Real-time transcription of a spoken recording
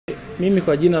Mimi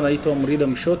kwa jina naitwa Mrida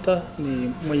Mshota,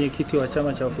 ni mwenyekiti wa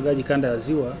chama cha wafugaji kanda ya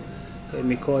Ziwa,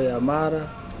 mikoa ya Mara,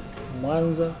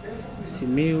 Mwanza,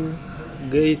 Simiu,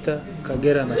 Geita,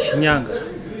 Kagera na Shinyanga.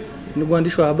 Ndugu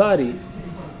waandishi wa habari,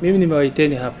 mimi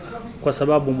nimewaiteni hapa kwa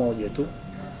sababu moja tu.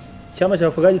 Chama cha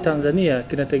wafugaji Tanzania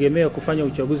kinategemea kufanya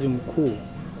uchaguzi mkuu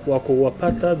wa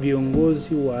kuwapata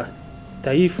viongozi wa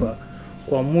taifa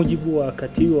kwa mujibu wa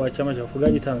katiba wa chama cha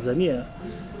wafugaji Tanzania,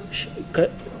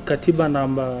 katiba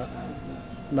namba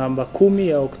 10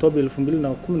 ya Oktoba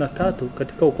 2013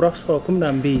 katika ukurasa wa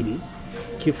 12,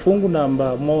 kifungu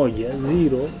namba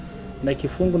 10 na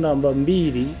kifungu namba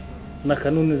 2 na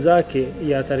kanuni zake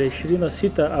ya tarehe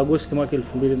 26 Agosti mwaka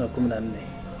 2014.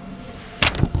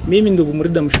 Mimi ndugu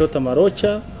Mrida Mshota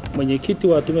Marocha, mwenyekiti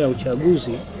wa tume ya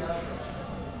uchaguzi,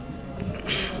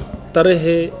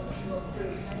 tarehe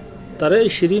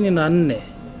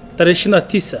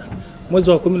 29 mwezi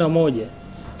wa 11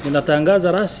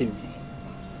 ninatangaza rasmi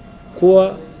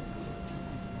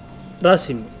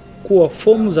kuwa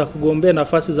fomu za kugombea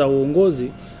nafasi za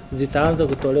uongozi zitaanza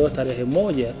kutolewa tarehe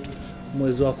 1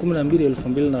 mwezi wa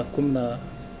 12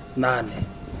 2018,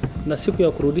 na siku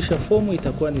ya kurudisha fomu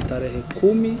itakuwa ni tarehe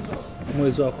 10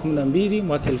 mwezi wa 12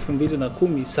 mwaka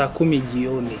 2010 saa 10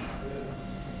 jioni.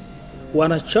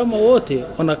 Wanachama wote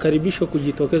wanakaribishwa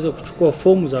kujitokeza kuchukua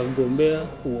fomu za kugombea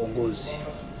uongozi,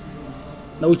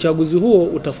 na uchaguzi huo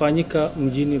utafanyika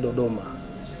mjini Dodoma.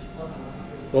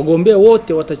 Wagombea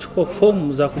wote watachukua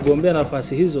fomu za kugombea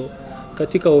nafasi hizo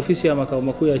katika ofisi ya makao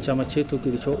makuu ya chama chetu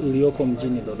iliyoko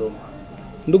mjini Dodoma.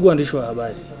 Ndugu waandishi wa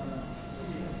habari,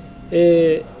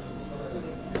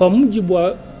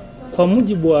 kwa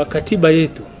mujibu wa katiba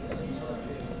yetu,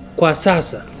 kwa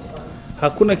sasa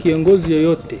hakuna kiongozi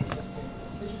yoyote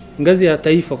ngazi ya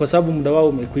taifa, kwa sababu muda wao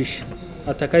umekwisha,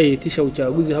 atakayeitisha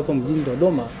uchaguzi hapa mjini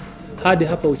Dodoma hadi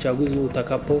hapa uchaguzi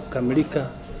utakapokamilika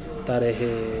tarehe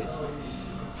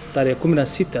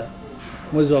 16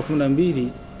 mwezi wa 12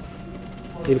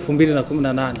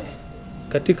 2018.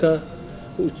 Katika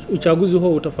uchaguzi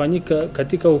huo utafanyika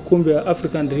katika ukumbi wa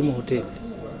African Dream Hotel.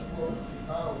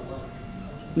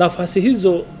 Nafasi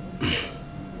hizo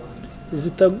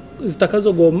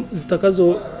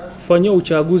zitakazofanywa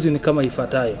uchaguzi ni kama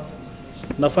ifuatayo: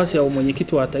 nafasi ya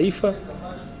mwenyekiti wa taifa,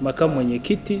 makamu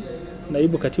mwenyekiti,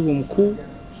 naibu katibu mkuu,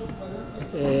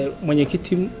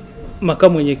 mwenyekiti,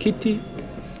 makamu mwenyekiti,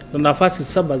 na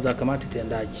nafasi 7 za kamati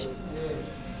tendaji.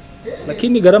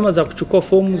 Lakini gharama za kuchukua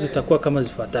fomu zitakuwa kama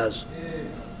zifuatazo: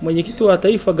 mwenyekiti wa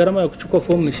taifa, gharama ya kuchukua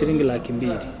fomu ni shilingi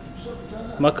 200,000.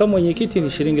 Makamu mwenyekiti ni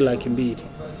shilingi 200,000.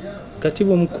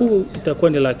 Katibu mkuu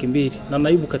itakuwa ni 200,000 na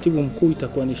naibu katibu mkuu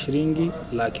itakuwa ni shilingi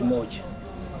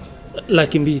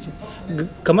 100,000.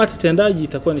 Kamati tendaji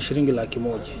itakuwa ni shilingi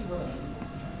 100,000.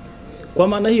 Kwa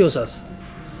maana hiyo sasa,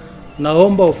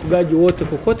 naomba wafugaji wote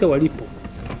kokote walipo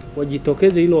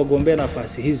wajitokeze ili wagombea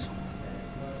nafasi hizo.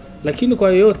 Lakini kwa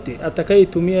yoyote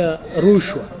atakayetumia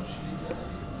rushwa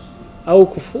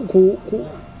au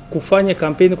kufanya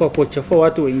kampeni kwa kuchafua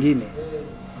watu wengine,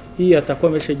 hii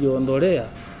atakuwa ameshajiondolea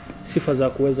sifa za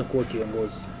kuweza kuwa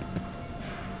kiongozi.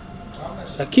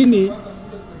 Lakini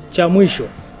cha mwisho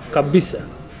kabisa,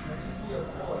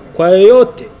 kwa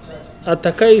yoyote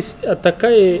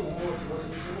atakaye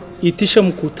itisha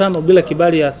mkutano bila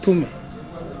kibali ya tume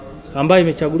ambayo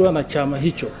imechaguliwa na chama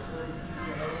hicho,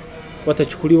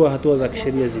 watachukuliwa hatua za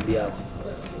kisheria dhidi yao.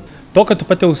 Toka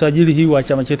tupate usajili hii wa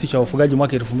chama chetu cha wafugaji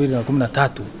mwaka 2013,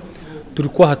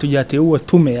 tulikuwa hatujateua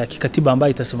tume ya kikatiba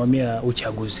ambayo itasimamia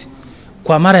uchaguzi.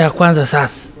 Kwa mara ya kwanza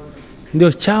sasa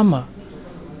ndio chama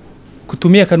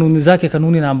kutumia kanuni zake,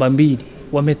 kanuni namba 2,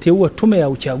 wameteua tume ya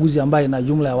uchaguzi ambayo ina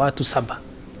jumla ya watu 7,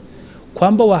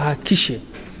 kwamba wahakishe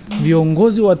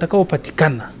viongozi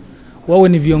watakaopatikana wawe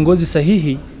ni viongozi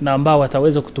sahihi na ambao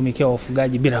wataweza kutumikia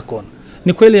wafugaji bila kona.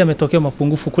 Ni kweli yametokea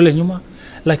mapungufu kule nyuma,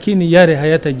 lakini yale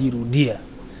hayatajirudia.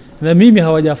 Na mimi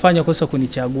hawajafanya kosa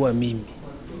kunichagua mimi.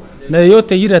 Na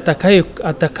yote yule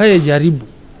atakaye jaribu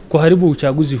kuharibu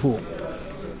uchaguzi huo,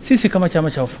 sisi kama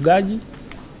chama cha wafugaji,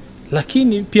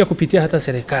 lakini pia kupitia hata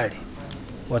serikali,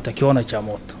 watakiona cha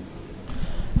moto.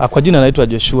 Kwa jina naitwa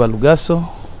Joshua Lugaso.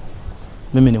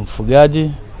 Mimi ni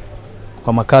mfugaji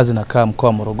kwa makazi na kaa mkoa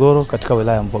wa Morogoro katika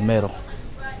wilaya ya Mvomero.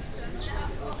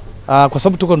 Kwa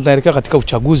sababu tuko tunaelekea katika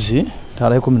uchaguzi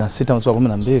tarehe 16 mwezi wa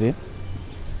 12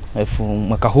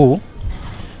 mwaka huu,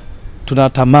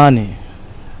 tunatamani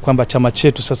kwamba chama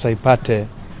chetu sasa ipate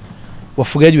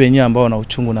wafugaji wenyewe ambao wana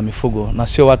uchungu na mifugo, na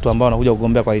sio watu ambao wanakuja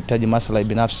kugombea kwa hitaji maslahi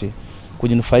binafsi,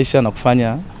 kujinufaisha na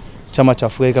kufanya chama cha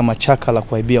wafugaji kama chaka la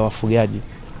kuaibia wafugaji.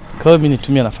 Kwa hiyo mimi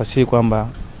nitumia nafasi hii kwamba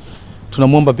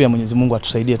tunamuomba pia Mwenyezi Mungu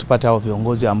atusaidie tupate hao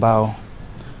viongozi ambao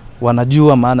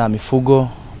wanajua maana ya mifugo,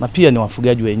 na pia ni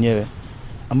wafugaji wenyewe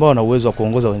ambao wana uwezo wa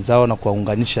kuongoza wenzao na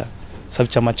kuwaunganisha.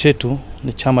 Sababu chama chetu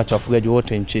ni chama cha wafugaji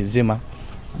wote nchi nzima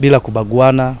bila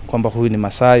kubaguana kwamba huyu ni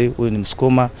Masai, huyu ni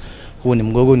Msukuma, huyu ni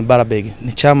Mgogo, ni Barabegi.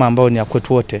 Ni chama ambao ni ya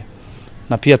kwetu wote.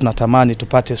 Na pia tunatamani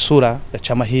tupate sura ya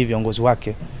chama hii viongozi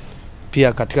wake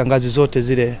pia katika ngazi zote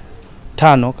zile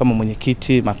 5 kama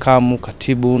mwenyekiti, makamu,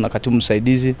 katibu na katibu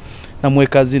msaidizi na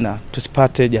mweka hazina,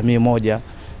 tusipate jamii moja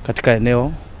katika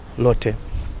eneo lote.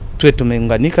 Tuwe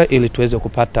tumeunganika ili tuweze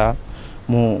kupata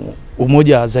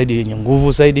umoja zaidi yenye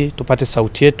nguvu zaidi, tupate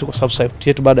sauti yetu kwa sababu sauti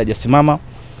yetu bado haijasimama.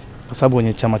 Kwa sababu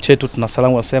kwenye chama chetu tuna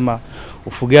salamu wasema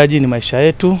ufugaji ni maisha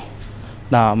yetu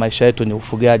na maisha yetu ni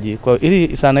ufugaji. Kwa hiyo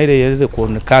ili sana ile iweze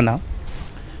kuonekana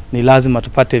ni lazima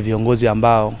tupate viongozi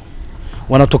ambao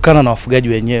wanatokana na wafugaji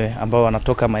wenyewe, ambao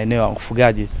wanatoka maeneo ya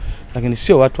ufugaji, lakini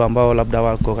sio watu ambao labda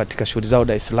wako katika shughuli zao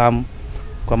Dar es Salaam.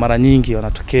 Kwa mara nyingi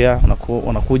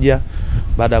wanakuja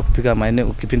baada ya kupika maeneo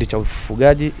kipindi cha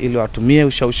ufugaji ili watumie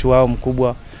ushawishi wao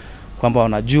mkubwa kwamba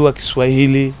wanajua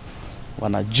Kiswahili,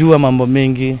 wanajua mambo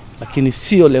mengi, lakini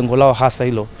sio lengo lao hasa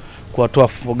hilo kuwatoa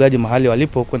wafugaji mahali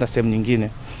walipo kwenda sehemu nyingine.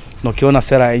 Na ukiona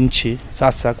sera ya nchi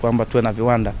sasa kwamba tuwe na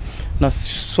viwanda, na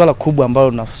swala kubwa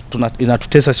ambalo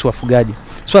inatutesa si wafugaji,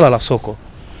 swala la soko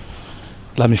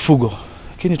la mifugo.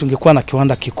 Lakini tungekuwa na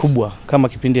kiwanda kikubwa kama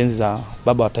kipindi enzi za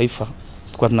baba wa taifa,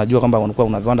 kwa tunajua kwamba unakuwa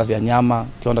una viwanda vya nyama,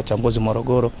 kiwanda cha ngozi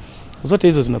Morogoro, zote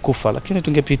hizo zimekufa. Lakini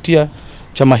tungepitia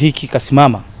chama hiki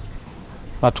kasimama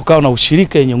na tukao na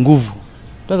ushirika yenye nguvu,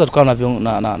 tunaweza tukao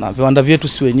na viwanda vyetu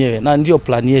si wenyewe. Na ndio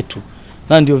plani yetu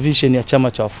na ndio vision ya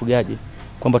chama cha wafugaji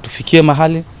kwamba tufikie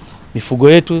mahali mifugo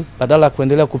yetu badala ya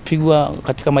kuendelea kupigwa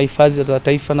katika mahifadhi za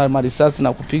taifa na marisasi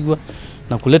na kupigwa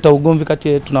na kuleta ugomvi kati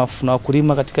yetu na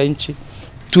wakulima katika nchi,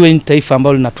 tuwe taifa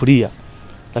ambalo linatulia.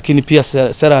 Lakini pia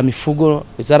sera ya mifugo,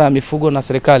 wizara ya mifugo na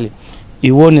serikali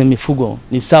ione mifugo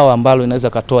ni sawa ambalo inaweza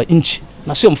katoa nchi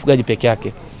na sio mfugaji peke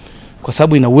yake, kwa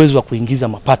sababu ina uwezo wa kuingiza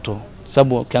mapato.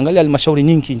 Sababu ukiangalia halmashauri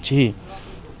nyingi nchi hii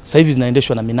sasa hivi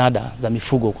zinaendeshwa na minada za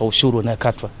mifugo kwa ushuru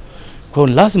unayokatwa. Kwa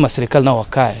hiyo lazima serikali nao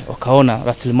wakaona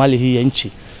rasilimali hii ya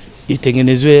nchi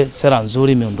itengenezwe sera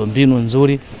nzuri, miundombinu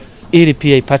nzuri ili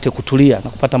pia ipate kutulia na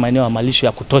kupata maeneo ya malisho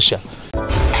ya kutosha